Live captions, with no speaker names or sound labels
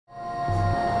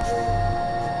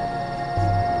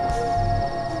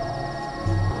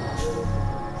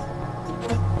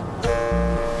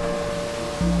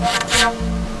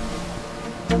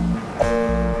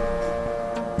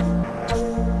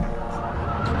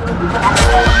Hi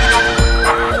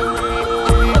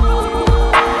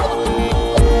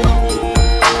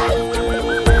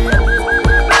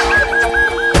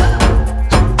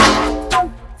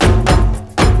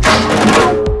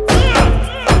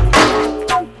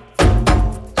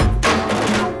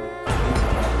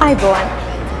everyone,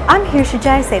 I'm Hirushi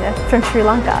Jayasena from Sri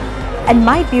Lanka, and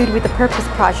my Beauty with a Purpose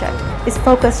project is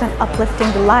focused on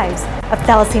uplifting the lives of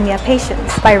thalassemia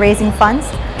patients by raising funds,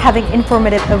 having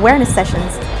informative awareness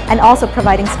sessions, and also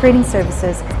providing screening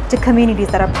services to communities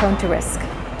that are prone to risk.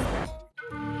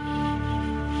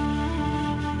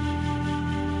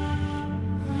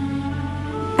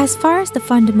 As far as the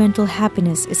fundamental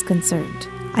happiness is concerned,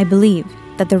 I believe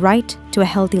that the right to a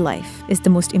healthy life is the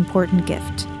most important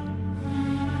gift.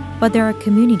 But there are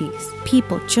communities,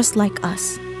 people just like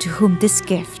us, to whom this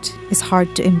gift is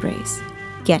hard to embrace.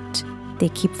 Yet, they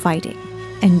keep fighting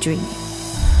and dreaming.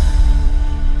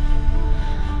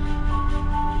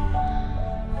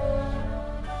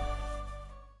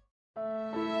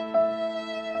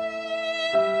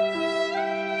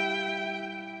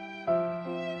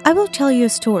 I will tell you a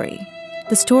story,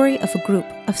 the story of a group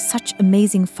of such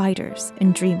amazing fighters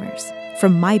and dreamers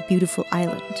from my beautiful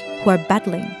island who are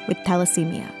battling with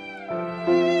thalassemia.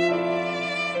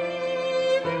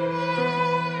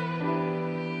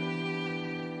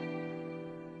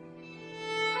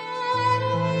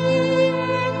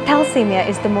 Thalassemia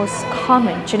is the most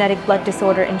common genetic blood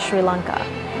disorder in Sri Lanka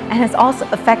and has also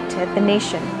affected the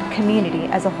nation, the community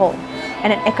as a whole,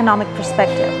 and an economic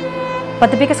perspective.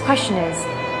 But the biggest question is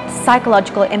the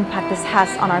psychological impact this has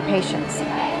on our patients,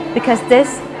 because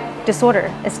this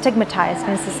disorder is stigmatized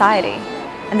in society,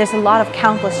 and there's a lot of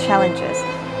countless challenges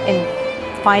in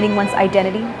finding one's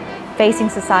identity, facing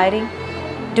society,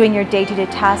 doing your day-to-day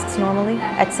tasks normally,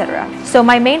 etc. So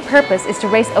my main purpose is to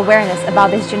raise awareness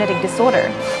about this genetic disorder,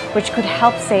 which could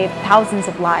help save thousands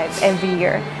of lives every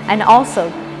year and also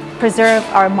preserve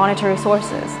our monetary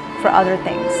sources for other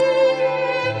things.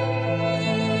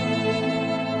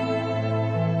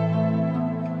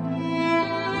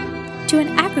 To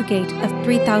an aggregate of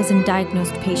 3,000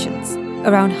 diagnosed patients,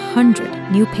 around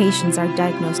 100 new patients are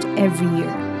diagnosed every year.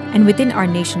 And within our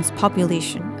nation's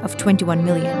population of 21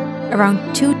 million,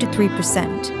 around 2 to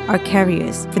 3% are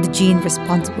carriers for the gene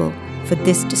responsible for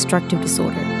this destructive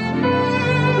disorder.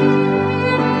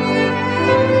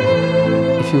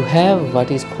 If you have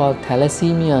what is called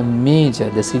thalassemia major,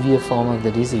 the severe form of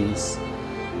the disease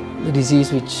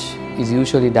which is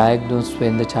usually diagnosed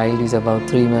when the child is about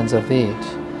 3 months of age,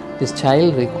 this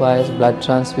child requires blood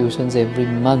transfusions every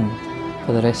month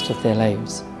for the rest of their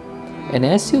lives. And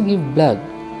as you give blood,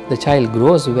 the child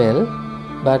grows well,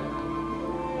 but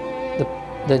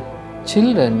the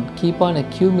children keep on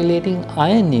accumulating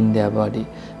iron in their body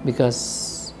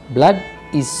because blood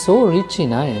is so rich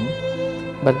in iron,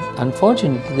 but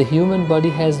unfortunately the human body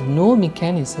has no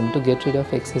mechanism to get rid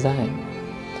of excess iron.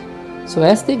 So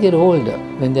as they get older,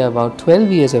 when they are about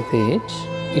 12 years of age,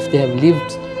 if they have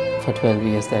lived for 12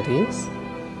 years that is,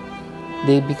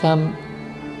 they become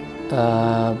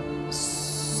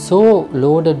so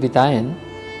loaded with iron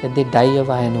that they die of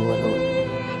iron overload.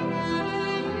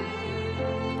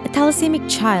 A thalassemic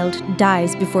child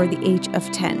dies before the age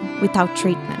of 10 without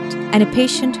treatment, and a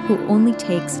patient who only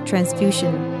takes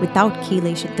transfusion without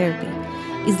chelation therapy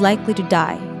is likely to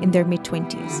die in their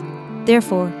mid-20s.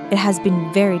 Therefore, it has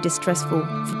been very distressful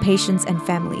for patients and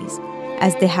families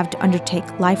as they have to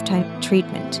undertake lifetime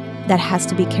treatment that has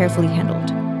to be carefully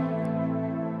handled.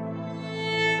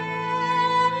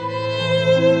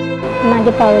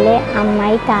 මගේ පවුලේ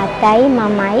අම්මයි තාත්තයි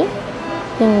මමයි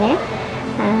ඉන්නේ.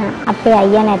 අපේ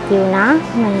අයියා නැති වුණා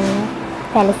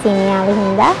තැලසීමියාව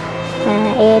හින්දා.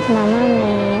 ඒත් මම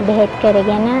මේ බෙහෙත්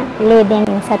කරගෙන ලේ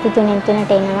දෙන්න සති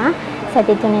 3-3ට එනවා.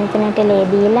 සති 3-3ට ලේ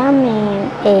දීලා මේ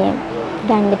ඒ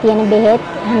ගන්න තියෙන බෙහෙත්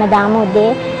හැමදාම උදේ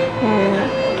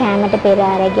කැමරට පෙර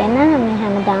අරගෙන මේ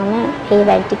හැමදාම ඒ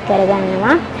වැඩ ටික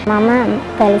කරගන්නවා. මම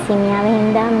තැලසීමියාව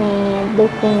හින්දා මේ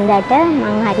දුක් විඳට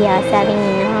මම හරි ආසාවෙන්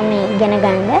ඉන්නවා මේ ඉගෙන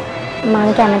ගන්න. මම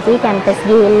කැමති කැම්පස්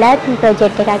ගිහිල්ලා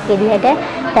ප්‍රොජෙක්ට් එකක් විදිහට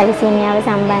තැලසීමියාව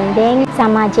සම්බන්ධයෙන්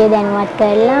සමාජය දැනුවත්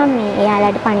කරලා මේ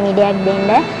එයාලට පණිවිඩයක් දෙන්න.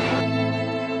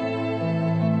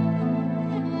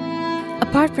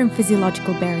 Apart from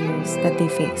physiological barriers that they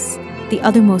face, the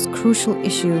other most crucial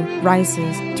issue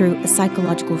rises through a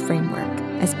psychological framework,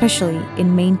 especially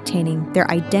in maintaining their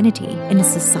identity in a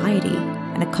society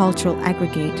and a cultural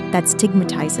aggregate that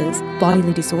stigmatizes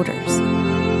bodily disorders.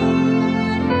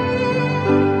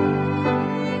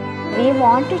 We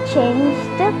want to change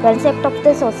the concept of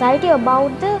the society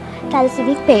about the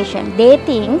thalassemic patient. They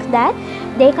think that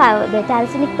the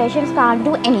thalassemic patients can't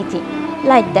do anything.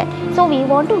 like that. So we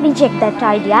want to reject that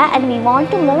idea and we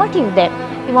want to motivate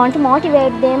them. We want to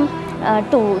motivate them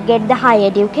to get the higher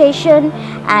education,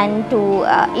 and to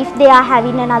if they are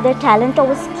having another talent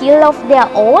or skill of their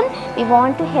own, we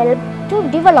want to help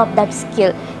to develop that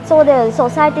skill. So the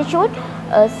society should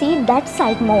see that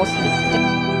side mostly.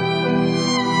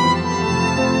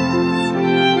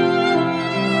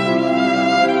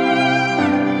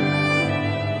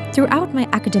 Throughout my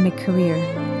academic career,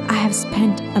 I have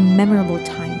spent a memorable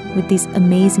time with these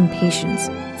amazing patients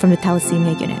from the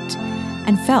Thalassemia unit,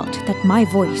 and felt that my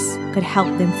voice could help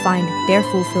them find their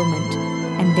fulfillment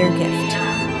and their gift.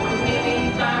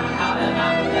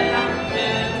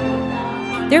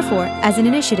 Therefore, as an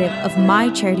initiative of my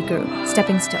charity group,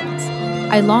 Stepping Stones,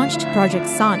 I launched Project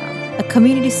SAANA, a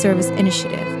community service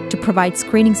initiative to provide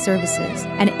screening services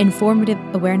and informative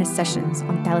awareness sessions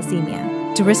on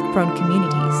thalassemia to risk-prone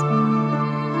communities.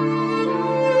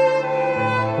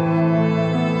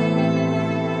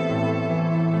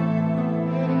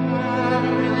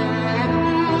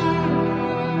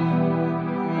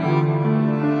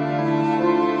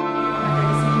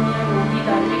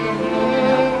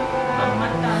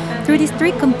 Through this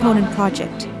three-component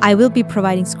project, I will be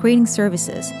providing screening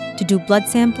services to do blood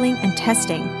sampling and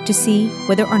testing to see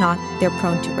whether or not they're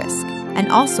prone to risk,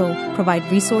 and also provide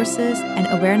resources and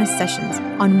awareness sessions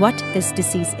on what this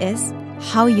disease is,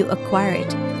 how you acquire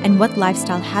it, and what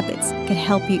lifestyle habits can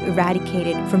help you eradicate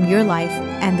it from your life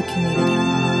and the community.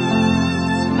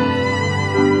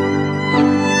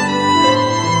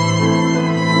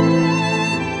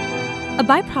 A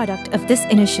byproduct of this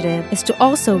initiative is to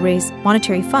also raise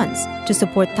monetary funds to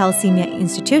support thalassemia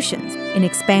institutions in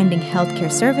expanding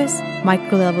healthcare service,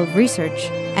 micro-level research,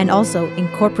 and also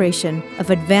incorporation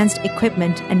of advanced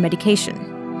equipment and medication.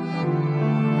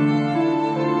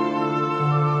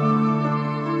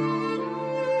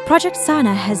 Project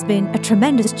SAANA has been a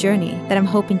tremendous journey that I'm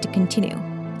hoping to continue.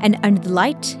 And under the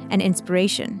light and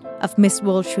inspiration of Miss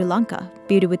World Sri Lanka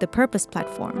Beauty with a Purpose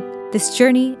platform, this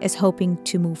journey is hoping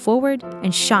to move forward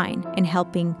and shine in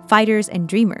helping fighters and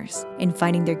dreamers in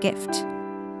finding their gift.